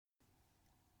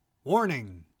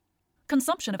Warning!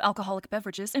 Consumption of alcoholic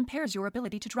beverages impairs your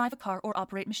ability to drive a car or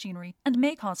operate machinery, and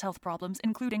may cause health problems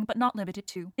including but not limited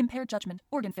to impaired judgment,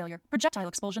 organ failure, projectile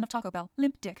expulsion of Taco Bell,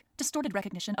 limp dick, distorted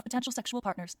recognition of potential sexual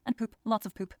partners, and poop, lots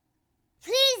of poop.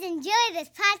 Please enjoy this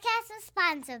podcast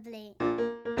responsibly.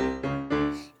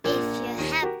 If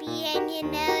you're happy and you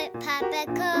know it, pop a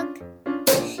Coke.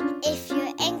 If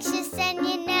you're anxious and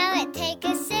you know it, take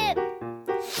a sip.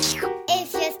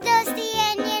 If you're thirsty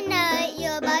and you know it,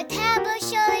 your bartender will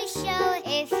surely show it.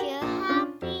 If you're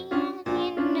happy and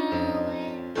you know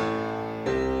it.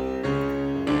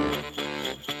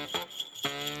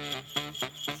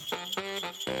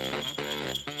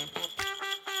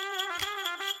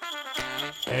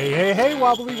 Hey,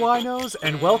 Wobbly Winos,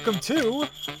 and welcome to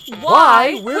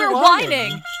Why We're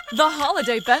Whining! The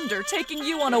holiday bender taking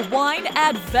you on a wine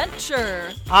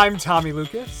adventure. I'm Tommy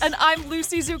Lucas, And I'm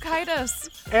Lucy Zukaitis.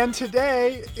 and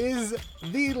today is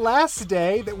the last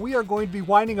day that we are going to be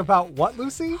whining about what,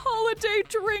 Lucy? Holiday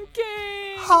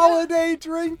drinking! Holiday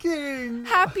drinking!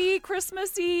 Happy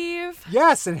Christmas Eve!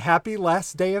 Yes, and happy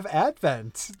last day of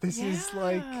Advent. This is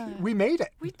like, we made it.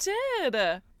 We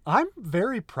did! I'm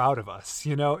very proud of us.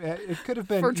 You know, it could have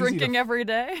been For easy drinking to... every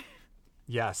day.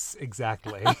 Yes,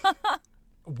 exactly.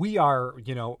 We are,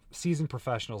 seasoned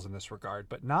professionals in this regard,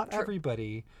 but not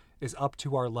everybody is up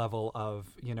to our level of,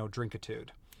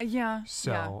 drinkitude. Yeah.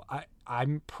 So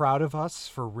I'm proud of us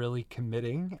for really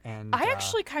committing. And I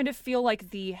actually kind of feel like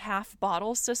the half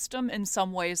bottle system in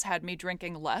some ways had me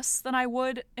drinking less than I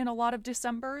would in a lot of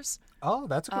Decembers. Oh,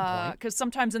 that's a good point. Because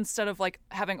sometimes instead of like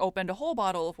having opened a whole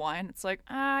bottle of wine, it's like,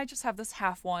 I just have this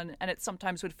half one, and it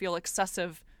sometimes would feel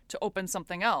excessive to open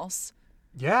something else.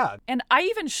 Yeah. And I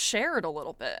even shared a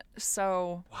little bit,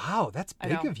 so... Wow, that's I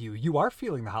big know. of you. You are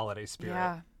feeling the holiday spirit.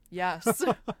 Yeah, yes.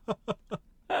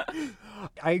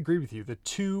 I agree with you. The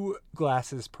 2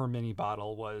 glasses per mini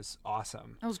bottle was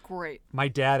awesome. That was great. My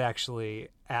dad actually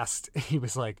asked, he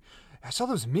was like, I saw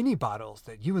those mini bottles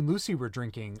that you and Lucy were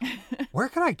drinking. Where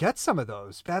can I get some of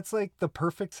those? That's like the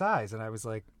perfect size. And I was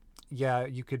like, yeah,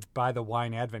 you could buy the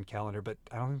wine advent calendar, but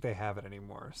I don't think they have it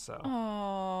anymore. So Oh,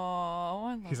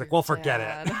 I love he's like, your well, forget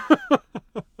dad.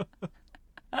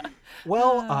 it.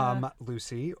 Well,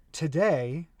 Lucy,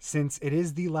 today, since it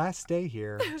is the last day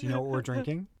here, do you know what we're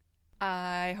drinking?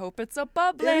 I hope it's a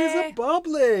bubbly. It is a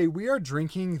bubbly. We are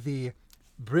drinking the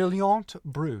Brilliant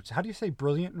Brut. How do you say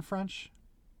brilliant in French?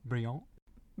 Brilliant.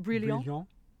 Brilliant.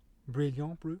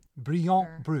 Brilliant Brut.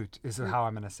 Brilliant Brut is how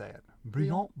I'm going to say it.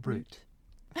 Brilliant Brut.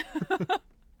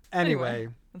 Anyway,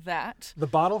 That. the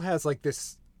bottle has like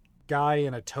this guy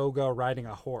in a toga riding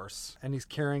a horse, and he's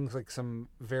carrying like some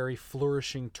very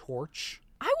flourishing torch.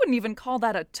 I wouldn't even call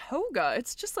that a toga.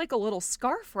 It's just like a little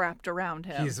scarf wrapped around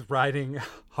him. He's riding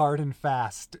hard and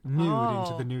fast, nude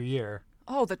into Oh. the new year.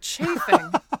 Oh, the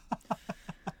chafing.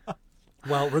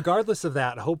 Well, regardless of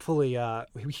that, hopefully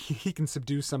he can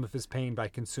subdue some of his pain by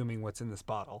consuming what's in this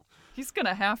bottle. He's going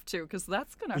to have to, because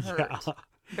that's going to hurt. Yeah.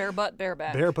 Bare butt,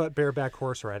 bareback. Bare butt, bareback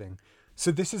horse riding.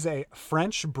 So this is a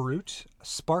French Brut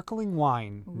sparkling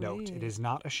wine. Note, it is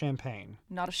not a champagne.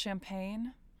 Not a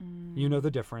champagne. You know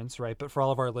the difference, right? But for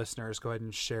all of our listeners, go ahead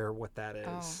and share what that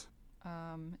is.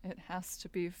 It has to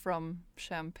be from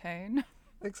Champagne.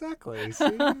 Exactly.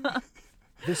 See?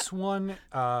 This one,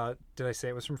 did I say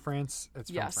it was from France? It's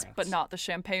from Yes, France. but not the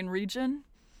Champagne region.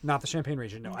 Not the Champagne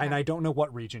region, no. Okay. And I don't know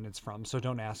what region it's from, so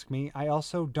don't ask me. I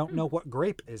also don't know what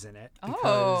grape is in it because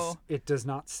Oh. it does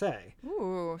not say.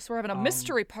 Ooh, so we're having a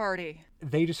mystery party.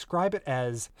 They describe it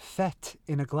as fête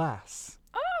in a glass.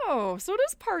 Oh, so it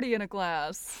is party in a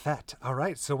glass. Fête. All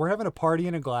right, so we're having a party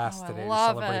in a glass Oh, I today to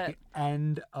love celebrate it. the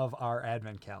end of our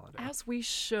advent calendar. As we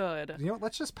should. You know what?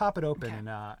 Let's just pop it open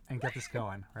and get this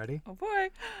going. Ready? Oh boy.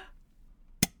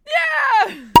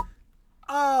 Yeah!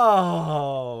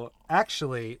 Oh,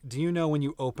 actually, do you know when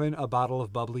you open a bottle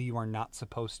of bubbly, you are not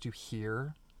supposed to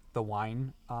hear the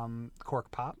wine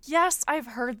cork pop? Yes, I've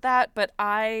heard that, but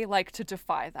I like to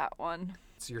defy that one.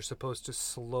 So you're supposed to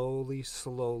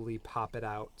slowly pop it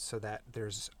out so that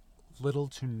there's little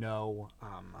to no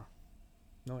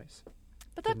noise.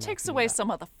 But that Didn't know takes if you knew away that. some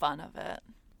of the fun of it.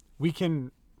 We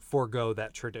can forego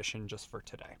that tradition just for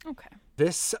today. Okay.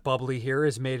 This bubbly here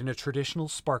is made in a traditional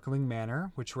sparkling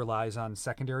manner, which relies on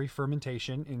secondary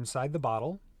fermentation inside the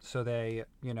bottle. So they,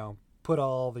 put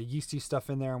all the yeasty stuff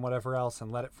in there and whatever else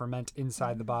and let it ferment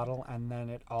inside the bottle, and then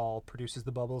it all produces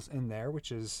the bubbles in there,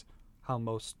 which is how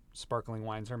most sparkling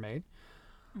wines are made.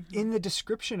 In the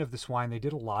description of this wine, they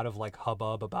did a lot of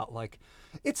hubbub about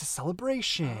it's a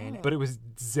celebration, but it was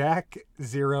Zach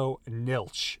Zero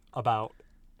Nilch about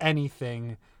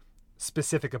anything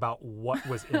specific about what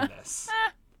was in this.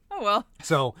 Oh well.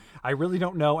 So I really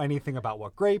don't know anything about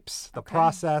what grapes, the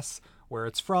process, where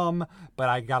it's from, but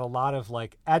I got a lot of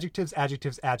like adjectives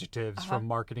from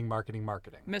marketing.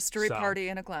 Mystery So, party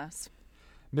in a glass.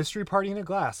 Mystery party in a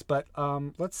glass. But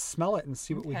let's smell it and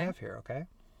see what we Okay. have here, okay?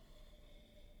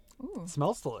 Ooh,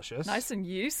 Smells delicious. nice and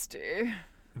yeasty.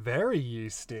 Very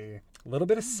yeasty. A little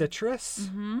bit of citrus.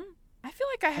 I feel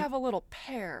like I have a little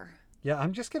pear. Yeah,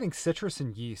 I'm just getting citrus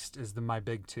and yeast is my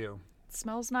big two. It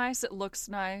smells nice. It looks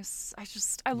nice.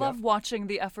 I love watching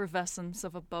the effervescence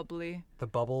of a bubbly. The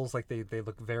bubbles, like they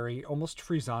look very almost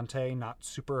frizzante, not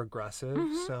super aggressive.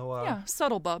 So Yeah,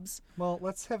 subtle bubs. well,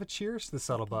 let's have a cheers to the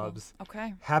subtle bubs.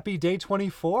 Okay. Happy day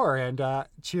 24 and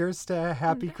cheers to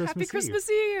happy Christmas Happy Eve. Christmas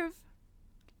Eve.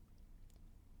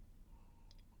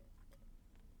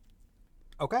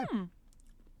 Okay.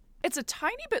 It's a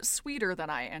tiny bit sweeter than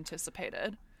I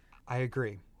anticipated. I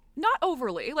agree. Not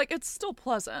overly. Like, it's still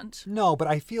pleasant. No, but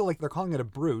I feel like they're calling it a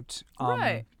brute.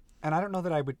 Right. And I don't know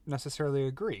that I would necessarily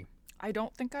agree. I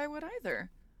don't think I would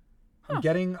either. I'm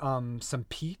getting some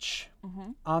peach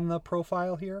on the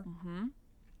profile here.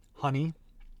 Honey.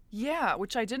 Yeah,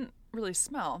 which I didn't really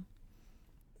smell.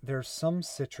 There's some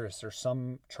citrus or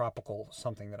some tropical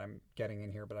something that I'm getting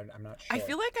in here, but I'm not sure. I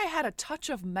feel like I had a touch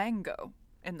of mango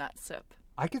in that sip.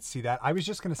 I could see that. I was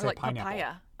just going to Or say like pineapple.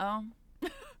 papaya. Oh.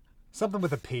 Something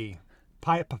with a P.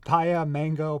 Papaya,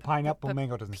 mango, pineapple.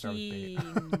 Mango doesn't start with P.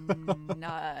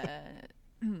 Nut.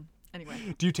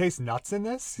 Anyway. Do you taste nuts in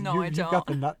this? No, I You've got don't.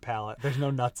 the nut palate. There's no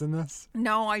nuts in this?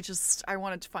 No, I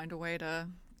wanted to find a way to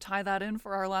tie that in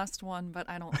for our last one, but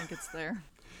I don't think it's there.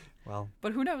 Well,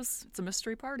 But who knows? It's a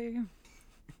mystery party.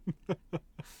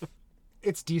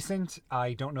 it's decent.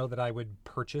 I don't know that I would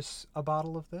purchase a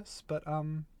bottle of this, but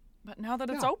But now that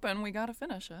it's Yeah. open, we gotta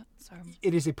finish it. So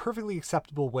it is a perfectly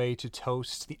acceptable way to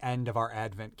toast the end of our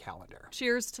Advent calendar.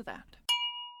 cheers to that.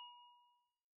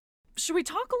 Should we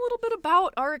talk a little bit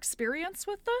about our experience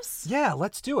with this? Yeah,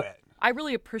 let's do it. I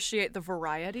really appreciate the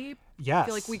variety. Yes. I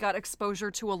feel like we got exposure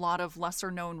to a lot of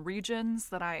lesser known regions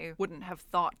that I wouldn't have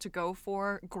thought to go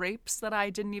for, grapes that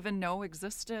I didn't even know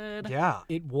existed. Yeah,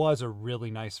 it was a really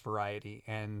nice variety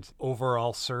and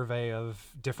overall survey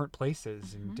of different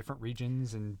places and different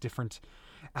regions and different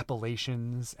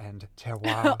appellations and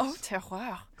terroirs. Oh,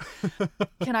 terroir.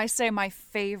 Can I say my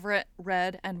favorite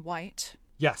red and white?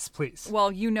 Yes, please.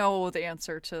 Well, you know the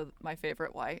answer to my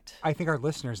favorite white. I think our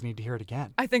listeners need to hear it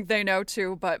again. I think they know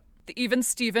too, but the Even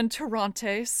Steven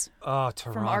Torrontes Oh,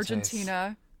 Toronto. from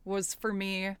Argentina was for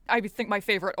me, I think, my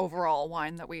favorite overall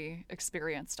wine that we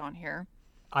experienced on here.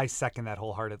 I second that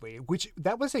wholeheartedly.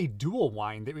 That was a dual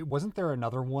wine. Wasn't there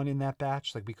another one in that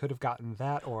batch? Like we could have gotten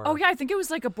that or Oh yeah, I think it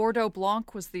was like a Bordeaux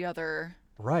Blanc was the other.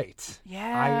 Right.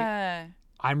 Yeah.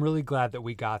 I'm really glad that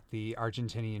we got the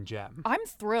Argentinian gem. I'm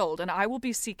thrilled, and I will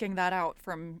be seeking that out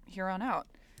from here on out.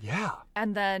 Yeah.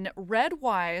 And then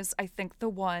red-wise, I think the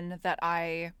one that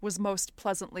I was most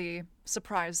pleasantly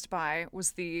surprised by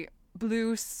was the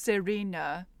Blue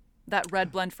Serena, that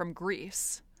red blend from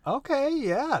Greece. Okay,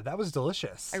 yeah, that was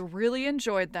delicious. I really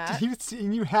enjoyed that.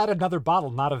 You had another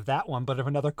bottle, not of that one, but of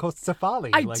another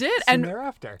Costefali. I like, did, soon and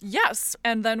thereafter. Yes,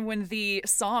 and then when the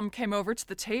Somm came over to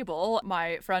the table,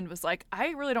 my friend was like, I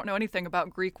really don't know anything about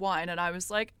Greek wine. And I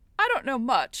was like, I don't know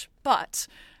much, but...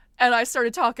 And I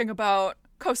started talking about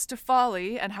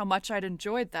Costefali and how much I'd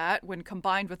enjoyed that when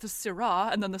combined with the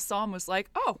Syrah. And then the Somm was like,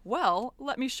 oh, well,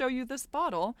 let me show you this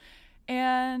bottle.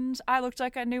 And I looked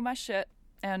like I knew my shit.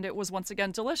 And it was once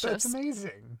again delicious. That's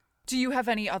amazing. Do you have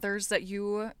any others that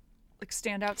you, like,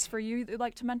 standouts for you that you'd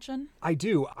like to mention? I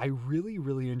do. I really,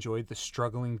 really enjoyed the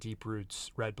Struggling Deep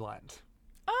Roots red blend.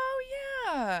 Oh,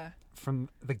 yeah. From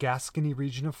the Gascony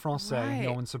region of France. Right.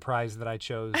 No one's surprised that I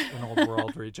chose an Old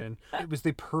World region. It was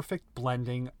the perfect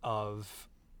blending of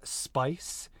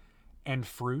spice and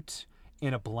fruit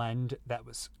in a blend that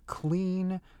was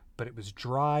clean, but it was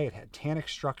dry. It had tannic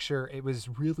structure. It was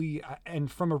really,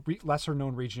 and from a lesser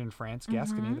known region in France,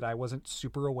 Gascony, that I wasn't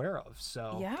super aware of.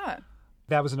 So Yeah.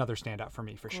 that was another standout for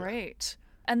me for sure. Great.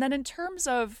 And then in terms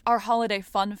of our holiday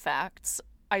fun facts,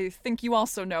 I think you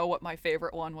also know what my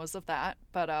favorite one was of that,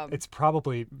 but It's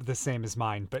probably the same as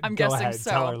mine, but I'm go guessing ahead,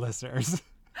 so. tell our listeners.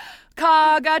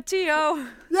 Cagatio.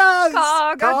 Yes!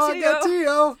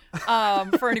 Cagatio.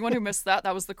 Cagatio! For anyone who missed that,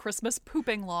 that was the Christmas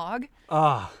pooping log,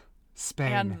 Ah,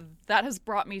 Spain. and that has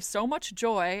brought me so much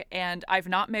joy. And I've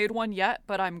not made one yet,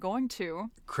 but I'm going to.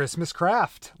 Christmas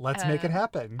craft. Let's make it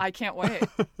happen. I can't wait.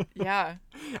 Yeah.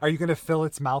 Are you going to fill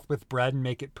its mouth with bread and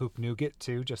make it poop nougat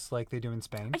too, just like they do in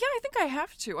Spain? Yeah, I think I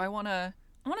have to. I want to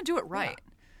do it right.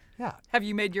 Yeah. Have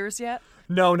you made yours yet?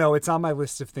 No, it's on my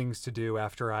list of things to do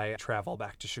after I travel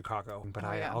back to Chicago. But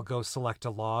Oh, yeah. I'll go select a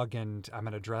log and I'm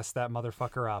going to dress that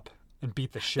motherfucker up and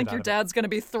beat the I shit think out your of dad's going to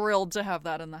be thrilled to have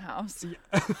that in the house. it.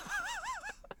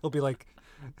 He'll be like,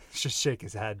 just shake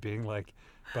his head, being like,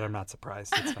 but I'm not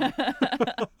surprised. It's fine.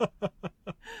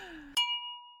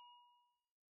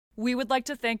 We would like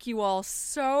to thank you all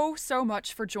so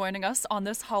much for joining us on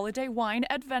this holiday wine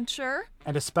adventure.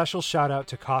 And a special shout out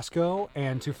to Costco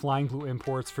and to Flying Blue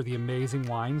Imports for the amazing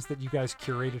wines that you guys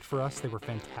curated for us. They were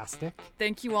fantastic.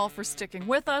 Thank you all for sticking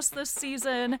with us this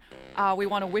season. We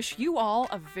want to wish you all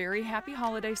a very happy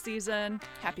holiday season.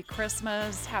 Happy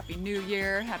Christmas, Happy New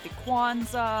Year, Happy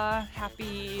Kwanzaa,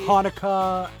 Happy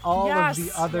Hanukkah, all Yes, of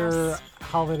the other yes.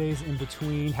 holidays in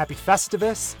between. Happy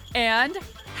Festivus. and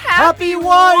Happy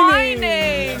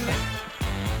whining!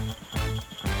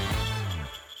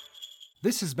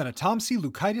 This has been a Tom C.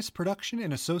 Lukaitis production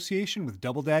in association with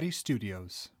Double Daddy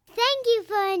Studios. Thank you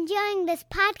for enjoying this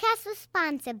podcast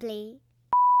responsibly.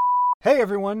 Hey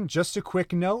everyone, just a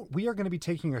quick note. We are going to be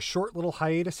taking a short little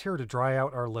hiatus here to dry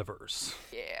out our livers.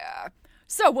 Yeah.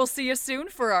 So we'll see you soon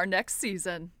for our next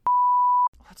season.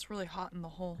 Oh, it's really hot in the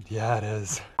hole. Yeah, it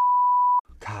is.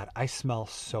 God, I smell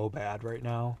so bad right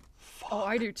now. Oh,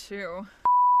 I do too.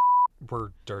 We're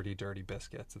dirty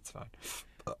biscuits. It's fine.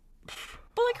 But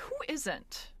like, who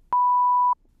isn't?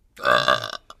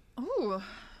 Ooh.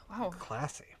 Wow.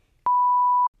 Classy.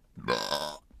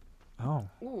 Oh.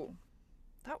 Ooh.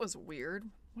 That was weird.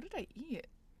 What did I eat?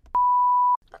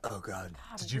 Oh, God.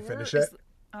 God, Did you where finish is it?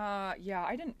 Yeah,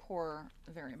 I didn't pour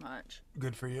very much.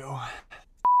 Good for you.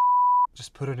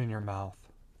 Just put it in your mouth.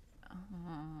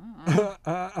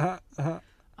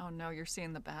 Oh no, you're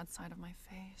seeing the bad side of my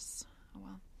face. Oh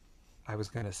well. I was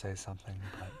going to say something,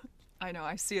 but... I know,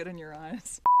 I see it in your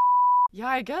eyes. Yeah,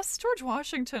 I guess George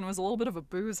Washington was a little bit of a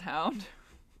booze hound.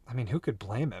 I mean, who could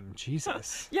blame him?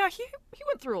 Jesus. Yeah, he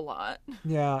went through a lot.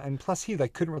 Yeah, and plus he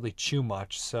couldn't really chew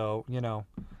much, so,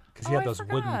 because he Oh, had I those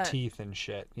wooden forgot. teeth and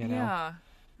shit, you know?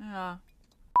 Yeah.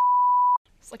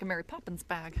 It's like a Mary Poppins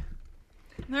bag.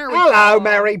 There we Hello, go.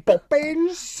 Mary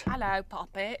Poppins. Hello,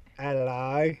 Poppet.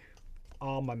 Hello.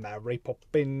 I'm a Mary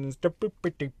Poppins.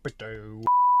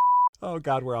 Oh,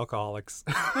 God, we're alcoholics.